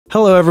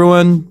Hello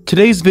everyone,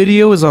 today's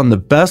video is on the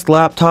best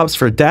laptops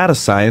for data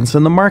science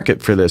in the market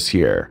for this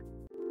year.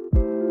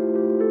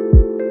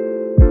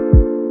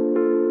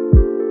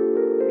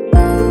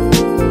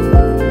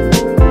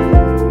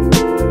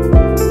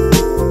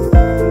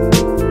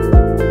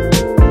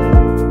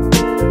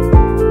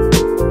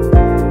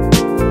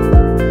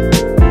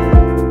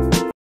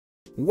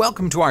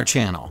 Welcome to our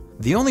channel,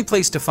 the only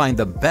place to find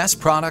the best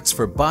products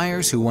for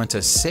buyers who want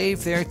to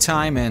save their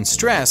time and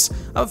stress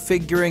of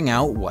figuring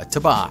out what to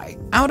buy.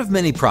 Out of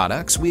many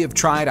products, we have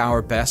tried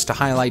our best to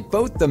highlight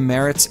both the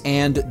merits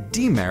and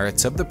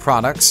demerits of the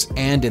products,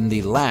 and in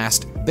the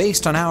last,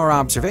 based on our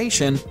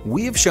observation,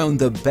 we have shown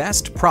the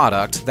best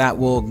product that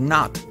will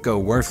not go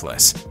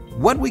worthless.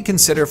 What we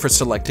consider for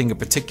selecting a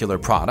particular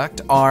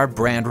product are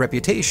brand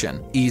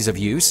reputation, ease of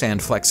use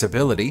and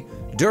flexibility,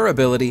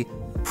 durability,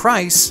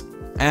 price,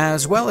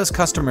 as well as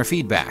customer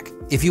feedback.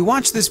 If you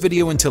watch this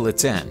video until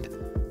its end,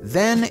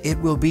 then it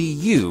will be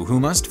you who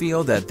must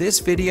feel that this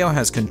video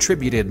has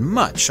contributed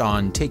much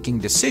on taking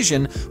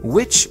decision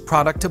which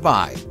product to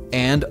buy,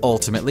 and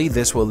ultimately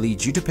this will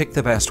lead you to pick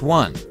the best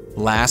one.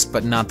 Last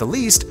but not the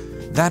least,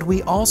 that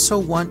we also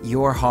want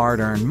your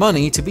hard-earned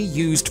money to be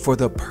used for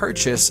the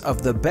purchase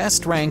of the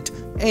best ranked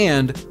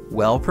and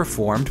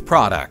well-performed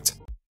product.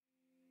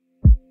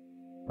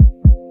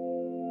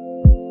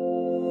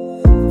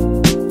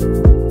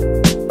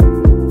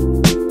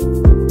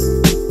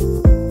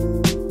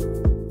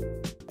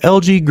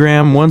 LG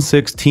Gram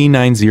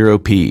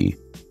 16T90P.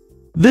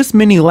 This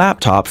mini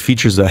laptop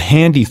features a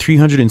handy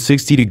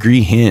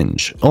 360-degree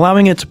hinge,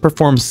 allowing it to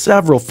perform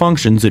several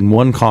functions in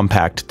one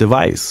compact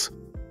device.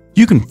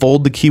 You can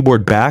fold the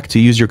keyboard back to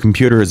use your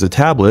computer as a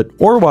tablet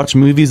or watch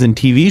movies and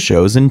TV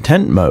shows in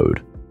tent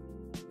mode.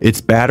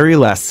 Its battery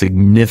lasts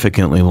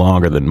significantly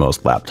longer than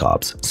most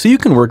laptops, so you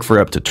can work for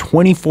up to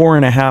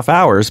 24.5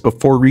 hours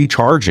before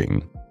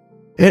recharging.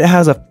 It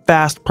has a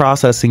fast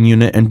processing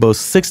unit and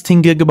boasts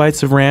 16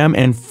 GB of RAM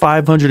and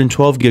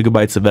 512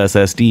 GB of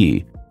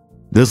SSD.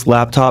 This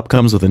laptop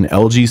comes with an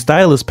LG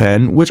stylus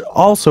pen, which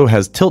also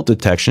has tilt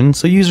detection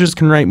so users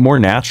can write more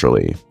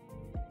naturally.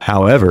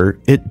 However,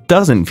 it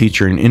doesn't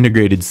feature an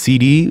integrated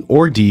CD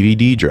or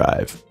DVD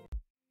drive.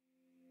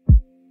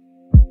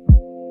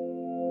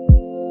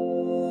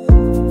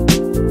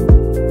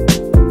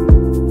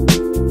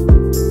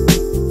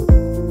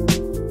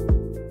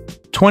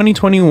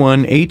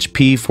 ...2021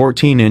 HP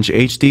 14-inch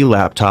HD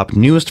laptop,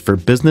 newest for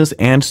business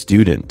and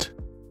student.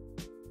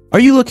 Are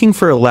you looking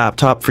for a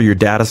laptop for your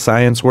data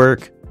science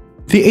work?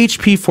 The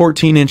HP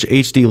 14-inch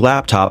HD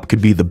laptop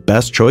could be the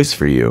best choice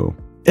for you.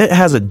 It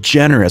has a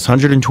generous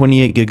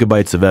 128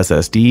 GB of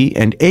SSD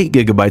and 8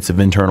 GB of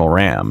internal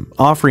RAM,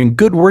 offering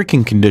good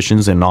working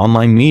conditions in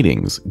online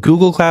meetings,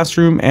 Google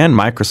Classroom, and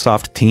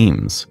Microsoft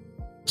Teams.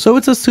 So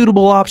it's a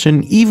suitable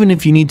option even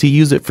if you need to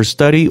use it for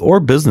study or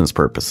business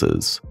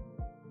purposes.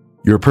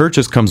 Your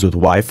purchase comes with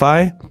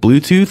Wi-Fi,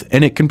 Bluetooth,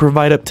 and it can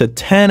provide up to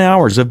 10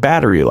 hours of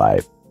battery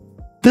life.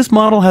 This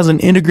model has an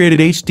integrated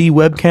HD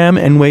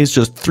webcam and weighs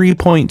just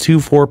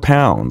 3.24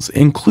 pounds,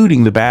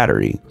 including the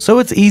battery, so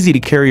it's easy to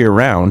carry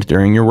around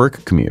during your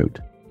work commute.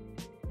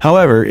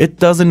 However, it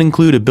doesn't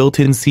include a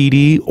built-in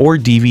CD or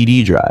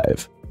DVD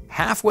drive.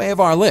 Halfway of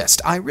our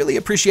list, I really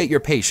appreciate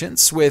your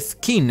patience with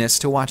keenness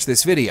to watch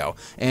this video,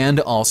 and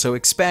also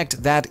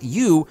expect that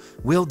you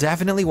will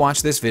definitely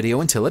watch this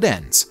video until it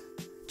ends.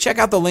 Check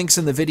out the links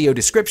in the video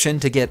description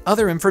to get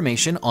other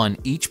information on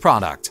each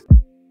product.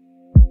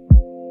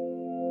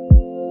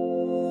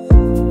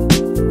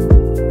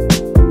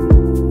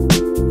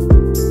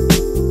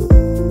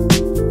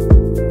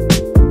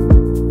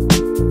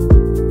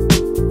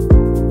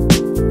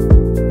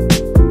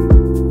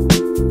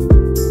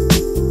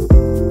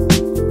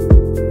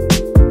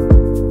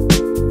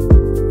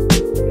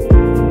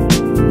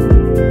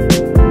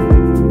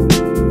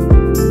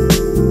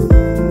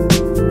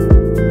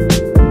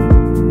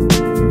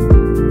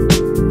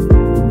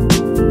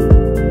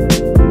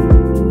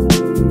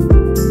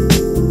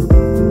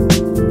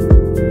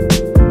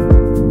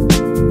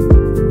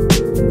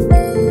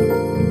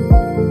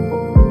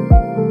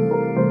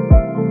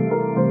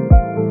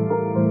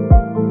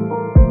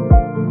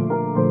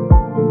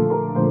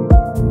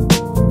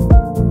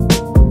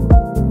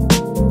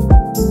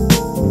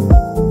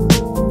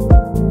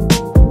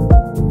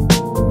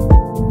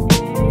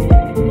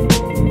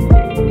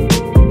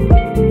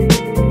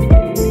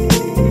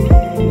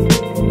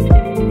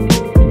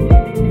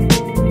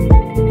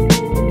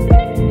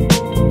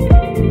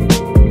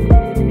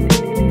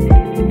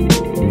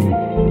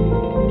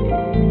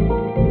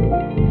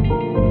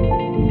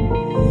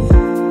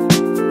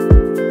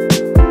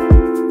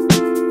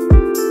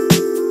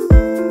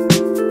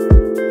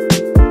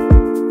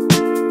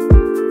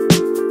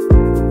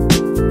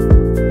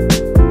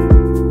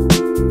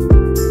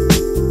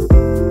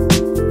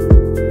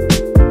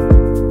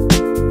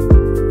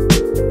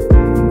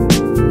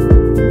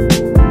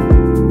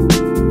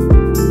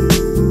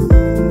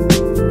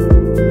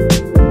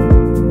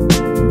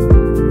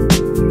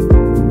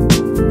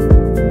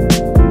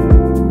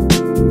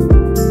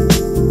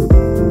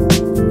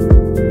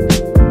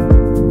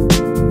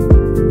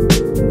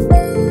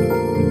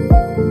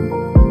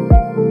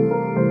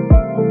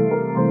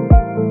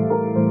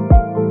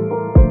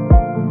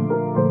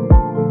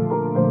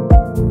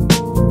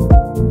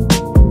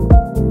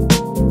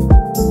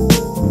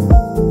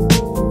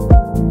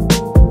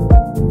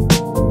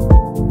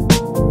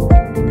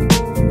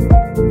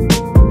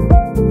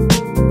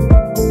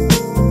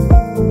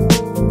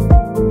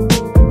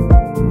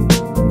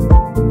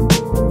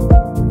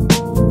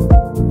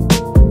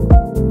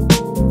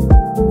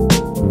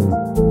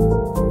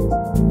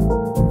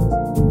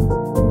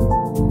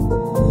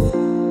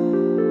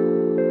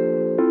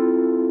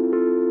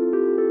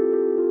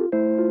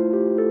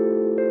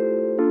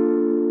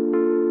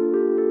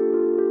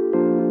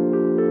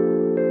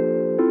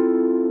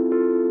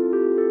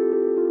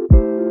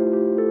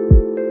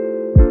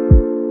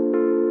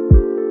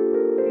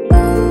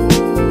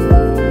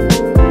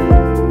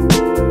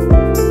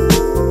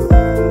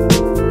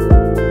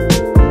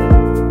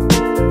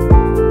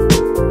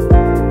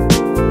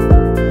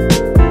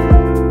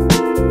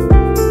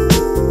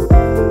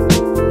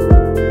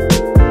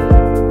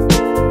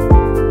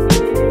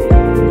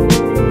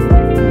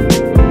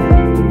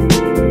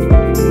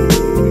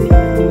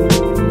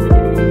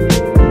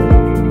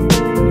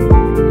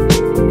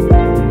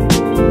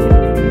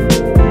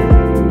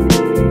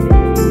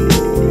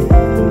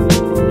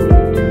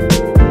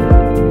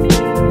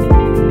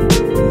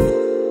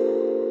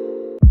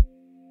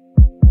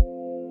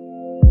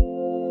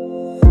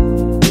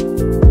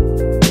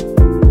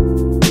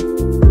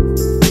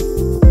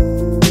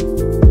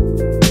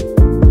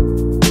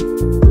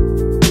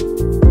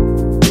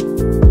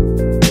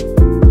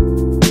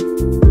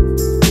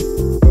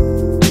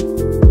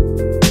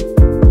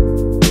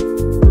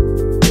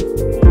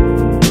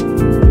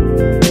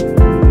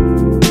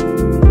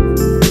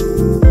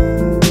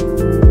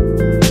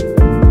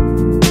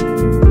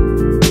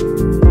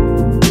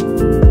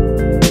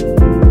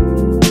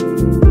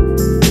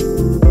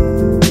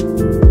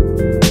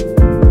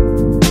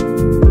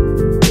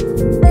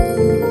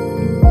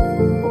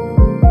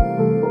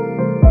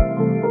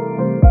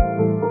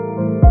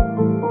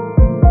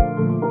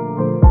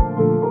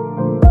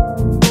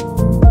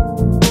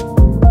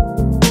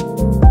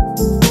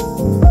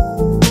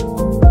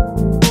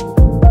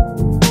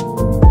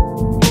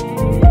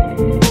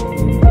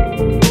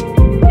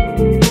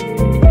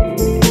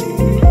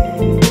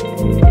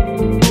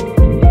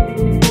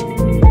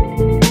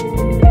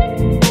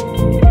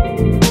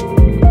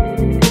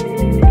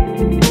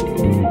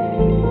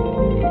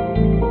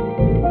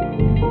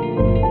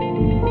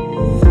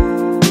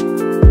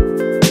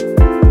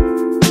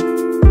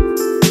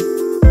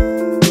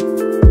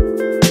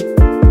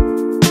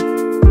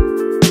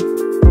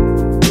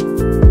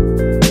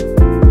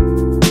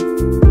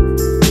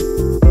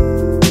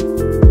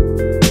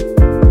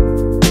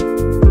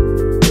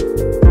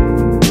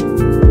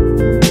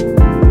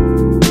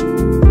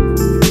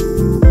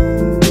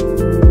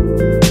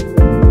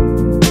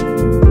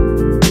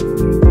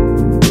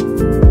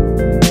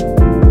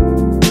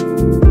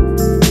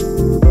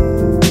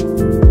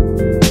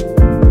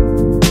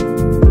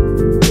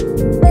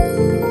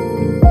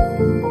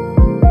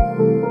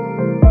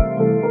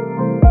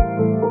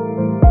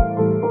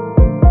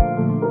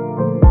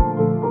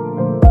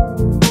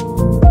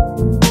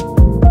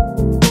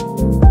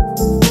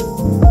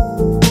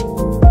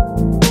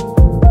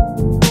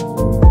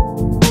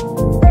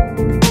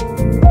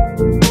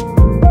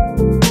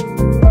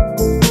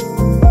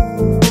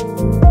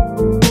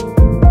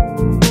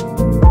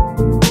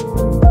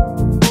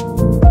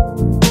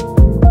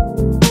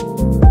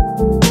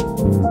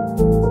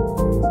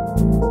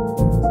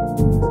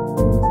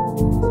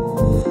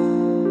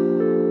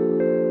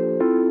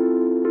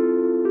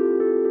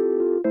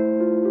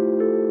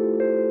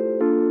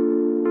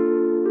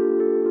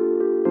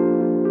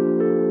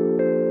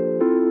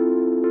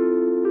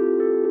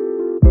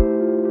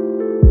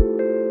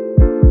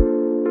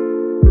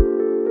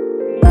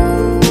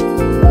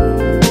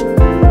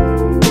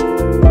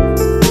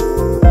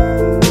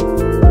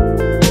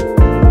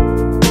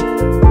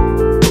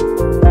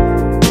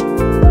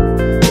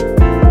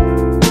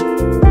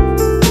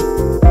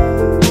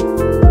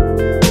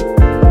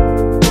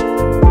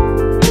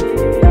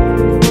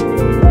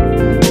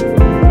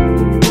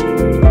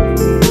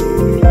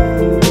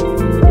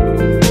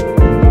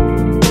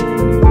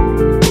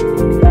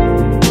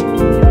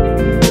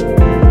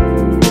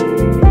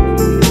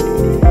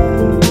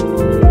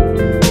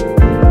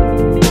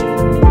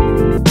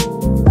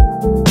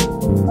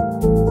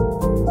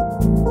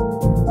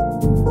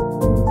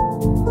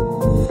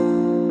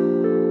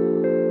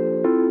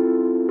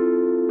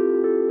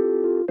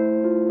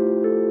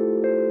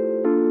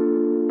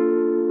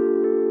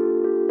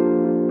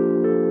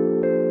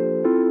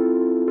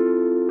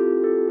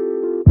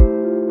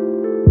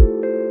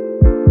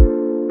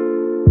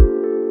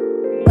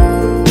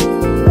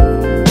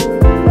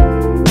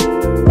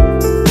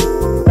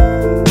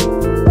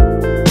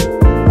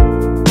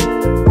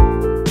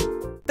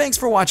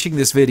 watching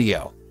this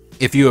video.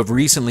 If you have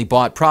recently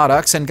bought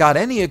products and got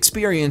any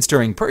experience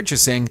during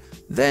purchasing,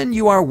 then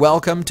you are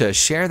welcome to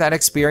share that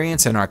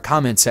experience in our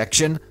comment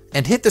section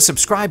and hit the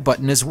subscribe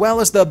button as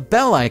well as the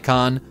bell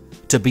icon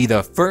to be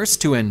the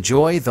first to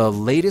enjoy the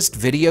latest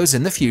videos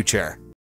in the future.